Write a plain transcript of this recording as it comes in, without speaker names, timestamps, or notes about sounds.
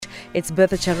It's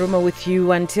Bertha Charuma with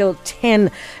you until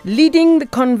 10, leading the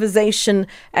conversation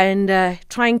and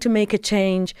trying to make a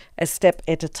change a step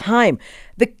at a time.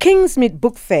 The Kingsmead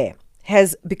Book Fair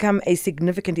has become a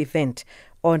significant event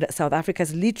on South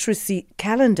Africa's literacy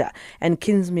calendar, and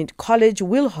Kingsmead College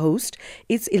will host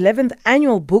its 11th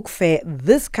annual book fair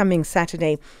this coming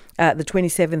Saturday, the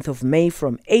 27th of May,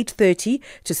 from 8:30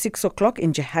 to 6 o'clock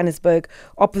in Johannesburg,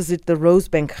 opposite the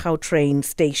Rosebank Gautrain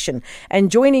station.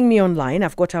 And joining me online,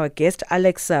 I've got our guest,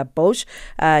 Alex BOUCHE.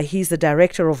 He's the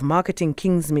Director of Marketing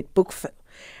Kingsmead Bookfair.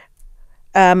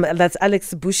 That's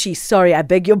Alex BOUCHE. Sorry, I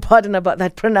beg your pardon about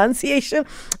that pronunciation.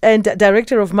 And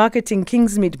Director of Marketing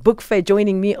Kingsmead Book Fair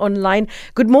joining me online.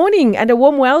 Good morning and a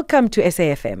warm welcome to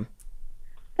SAFM.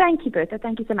 Thank you, Bertha.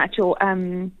 Thank you so much.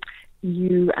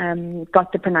 You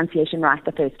got the pronunciation right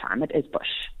the first time. It is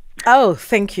BOUCHE. Oh,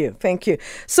 thank you. Thank you.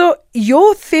 So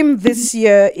your theme this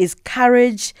year is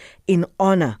Courage in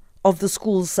Honor of the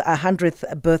school's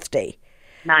 100th birthday.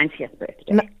 90th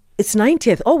birthday. It's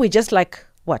 90th. Oh, we're just like,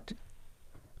 what?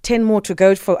 10 more to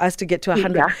go for us to get to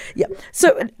 100. Yeah.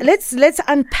 So let's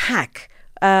unpack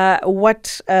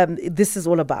what this is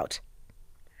all about.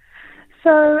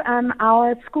 So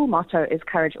our school motto is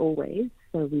Courage Always.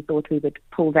 So we thought we would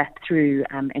pull that through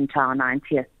into our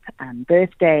 90th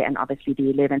birthday and obviously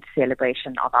the 11th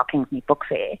celebration of our Kingsmead Book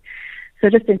Fair. So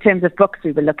just in terms of books,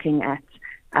 we were looking at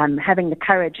having the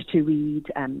courage to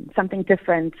read something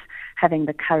different, having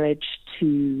the courage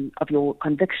of your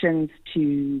convictions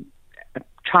to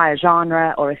try a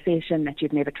genre or a session that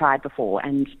you've never tried before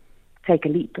and take a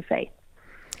leap of faith.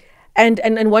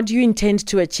 And what do you intend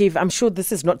to achieve? I'm sure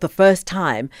this is not the first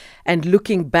time. And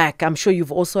looking back, I'm sure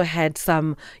you've also had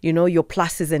some, your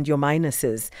pluses and your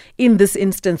minuses. In this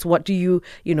instance, what do you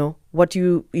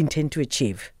intend to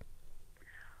achieve?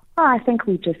 Well, I think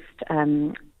we just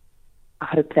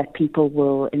hope that people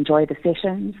will enjoy the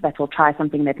sessions, that will try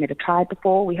something they've never tried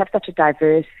before. We have such a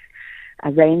diverse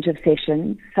range of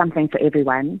sessions, something for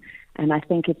everyone. And I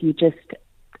think if you just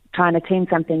try and attend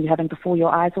something you haven't before,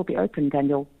 your eyes will be opened and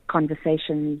your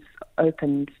conversations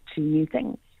opened to new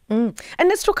things. And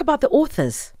let's talk about the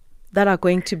authors that are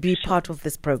going to be part of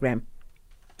this program.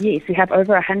 Yes, we have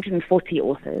over 140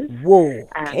 authors. Whoa,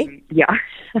 okay. Yeah,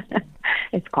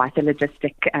 it's quite a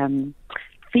logistic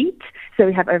feat. So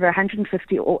we have over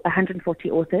 140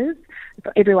 authors,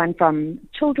 everyone from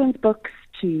children's books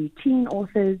to teen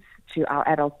authors to our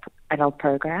adult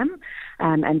program,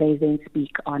 and they then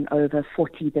speak on over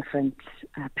 40 different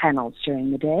panels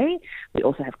during the day. We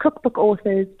also have cookbook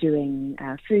authors doing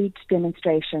food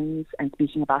demonstrations and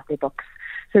speaking about their books.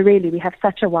 So really, we have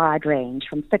such a wide range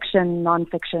from fiction,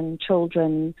 non-fiction,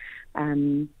 children.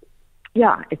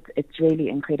 It's really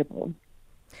incredible.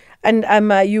 And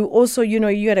you also,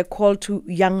 you had a call to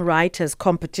young writers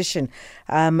competition.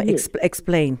 Yes.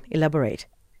 Elaborate.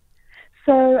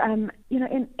 So,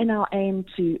 in our aim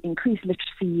to increase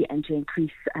literacy and to increase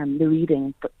the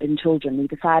reading in children, we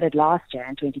decided last year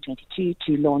in 2022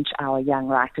 to launch our Young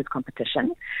Writers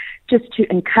competition, just to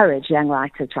encourage young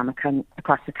writers from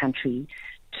across the country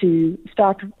to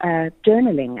start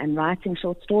journaling and writing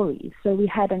short stories. So we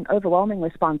had an overwhelming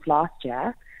response last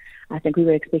year. I think we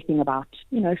were expecting about,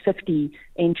 50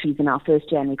 entries in our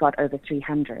first year, and we got over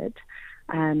 300.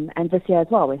 And this year as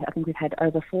well, I think we've had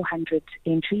over 400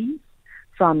 entries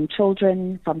from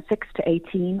children from 6 to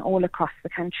 18 all across the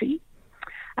country.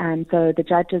 And so the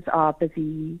judges are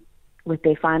busy with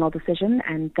their final decision,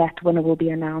 and that winner will be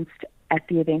announced at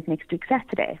the event next week,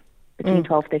 Saturday, between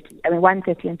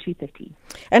 1:30 and 2:30.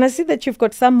 And I see that you've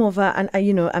got some of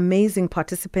amazing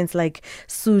participants like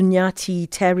Sunyati,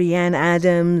 Terry Ann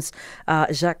Adams,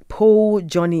 Jacques Poe,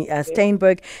 Johnny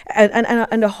Steinberg,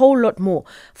 and a whole lot more.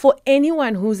 For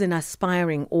anyone who's an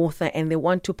aspiring author and they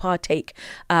want to partake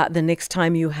the next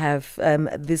time you have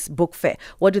this book fair,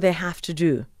 what do they have to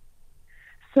do?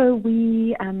 So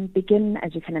we begin,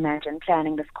 as you can imagine,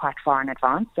 planning this quite far in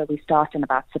advance. So we start in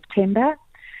about September.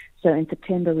 So in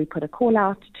September, we put a call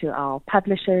out to our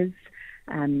publishers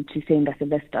to send us a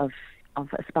list of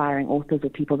aspiring authors or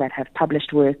people that have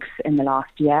published works in the last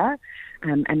year,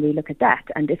 and we look at that.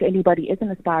 And if anybody is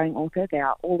an aspiring author, they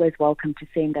are always welcome to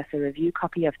send us a review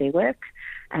copy of their work,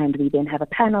 and we then have a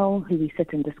panel who we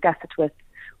sit and discuss it with.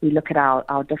 We look at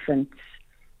our different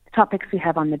topics we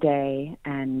have on the day,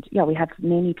 and we have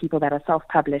many people that are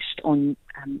self-published on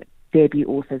debut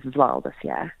authors as well this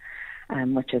year,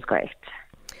 which is great.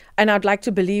 And I'd like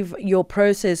to believe your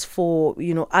process for,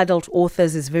 adult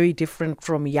authors is very different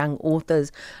from young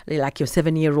authors, like your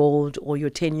 7-year-old or your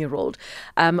 10-year-old.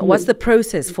 What's the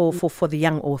process for the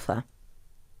young author?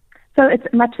 So it's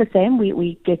much the same.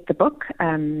 We get the book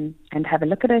and have a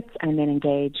look at it, and then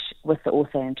engage with the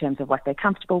author in terms of what they're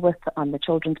comfortable with on the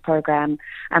children's program.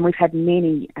 And we've had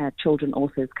many children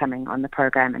authors coming on the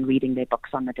program and reading their books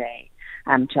on the day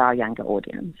to our younger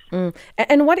audience.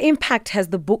 And what impact has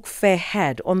the book fair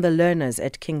had on the learners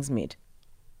at Kingsmead?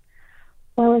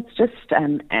 Well, it's just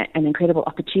an incredible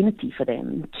opportunity for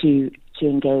them to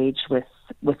engage with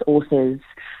authors.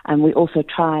 And we also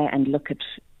try and look at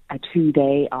who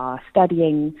they are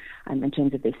studying in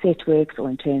terms of their set works or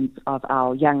in terms of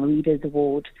our Young Readers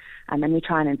Award. And we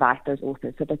try and invite those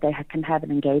authors so that they can have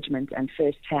an engagement and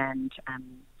first-hand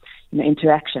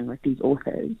interaction with these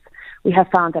authors. We have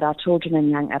found that our children and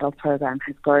young adult program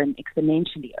has grown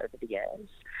exponentially over the years,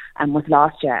 with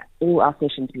last year all our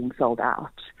sessions being sold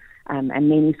out, and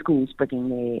many schools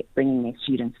bringing their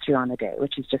students through on the day,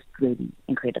 which is just really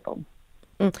incredible.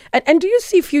 And do you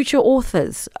see future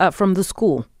authors from the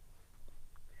school?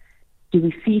 Do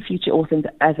we see future authors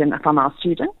as in from our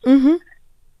students? Mm-hmm.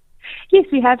 Yes,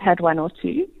 we have had one or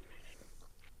two.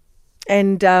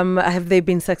 And have they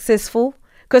been successful?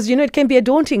 Because, it can be a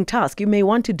daunting task. You may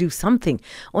want to do something,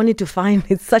 only to find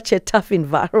it's such a tough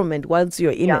environment once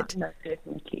you're in it. No,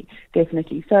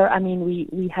 definitely. So,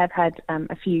 we have had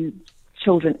a few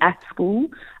children at school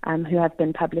who have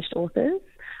been published authors.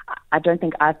 I don't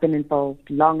think I've been involved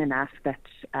long enough that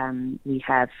we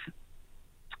have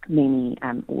many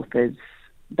authors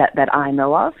that I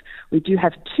know of. We do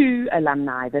have 2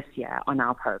 alumni this year on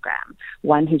our program.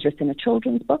 One who's written a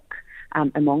children's book,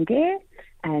 Amonge,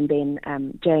 and then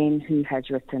Jane, who has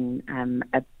written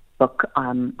a book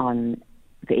on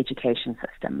the education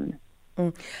system.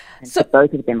 So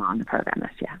both of them are on the program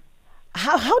this year.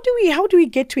 How do we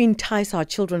get to entice our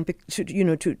children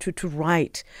to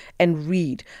write and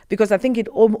read? Because I think it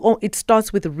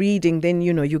starts with reading, then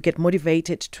you get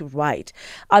motivated to write.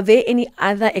 Are there any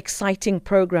other exciting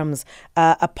programs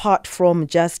apart from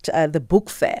just the book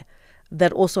fair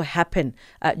that also happen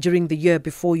during the year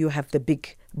before you have the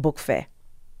big book fair?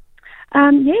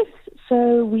 Yes.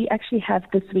 So we actually have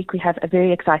this week. We have a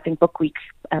very exciting book week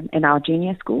in our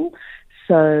junior school.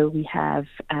 So we have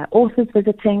authors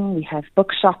visiting, we have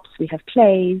bookshops, we have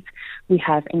plays, we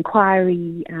have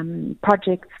inquiry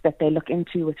projects that they look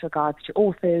into with regards to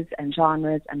authors and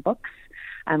genres and books,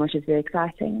 which is very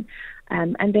exciting.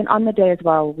 And then on the day as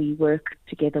well, we work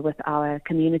together with our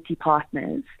community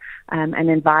partners and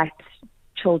invite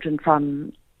children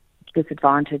from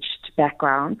disadvantaged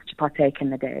backgrounds to partake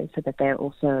in the day so that they're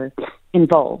also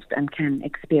involved and can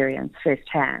experience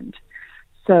firsthand.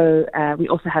 So we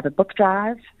also have a book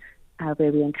drive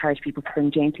where we encourage people to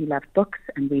bring gently loved books,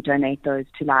 and we donate those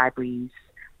to libraries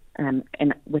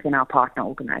within our partner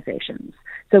organizations.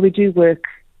 So we do work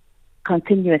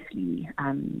continuously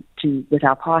with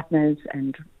our partners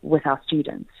and with our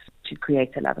students to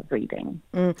create a love of reading.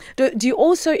 Do you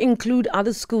also include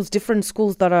other schools, different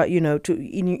schools that are in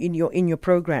your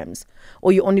programs,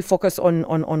 or you only focus on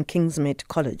Kingsmead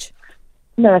College?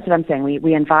 No, that's what I'm saying.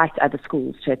 We invite other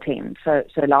schools to attend. So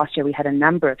last year we had a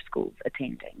number of schools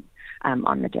attending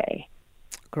on the day.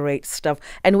 Great stuff.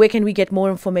 And where can we get more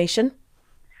information?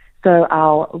 So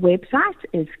our website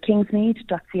is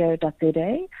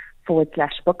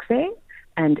kingsmead.co.za/bookfair,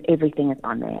 and everything is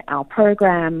on there. Our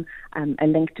program, a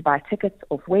link to buy tickets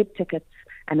off web tickets,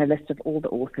 and a list of all the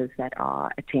authors that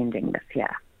are attending this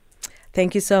year.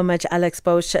 Thank you so much, Alex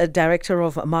BOUCHE, Director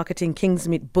of Marketing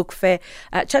Kingsmead Book Fair,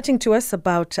 chatting to us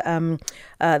about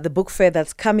the book fair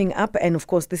that's coming up. And of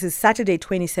course, this is Saturday,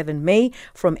 27 May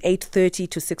from 8:30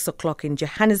 to 6 o'clock in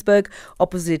Johannesburg,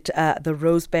 opposite the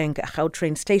Rosebank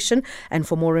Gautrain station. And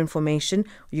for more information,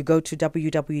 you go to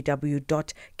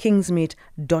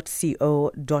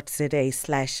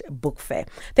www.kingsmead.co.za/bookfair.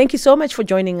 Thank you so much for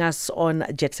joining us on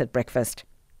Jet Set Breakfast.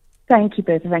 Thank you,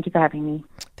 Bertha. Thank you for having me.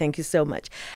 Thank you so much.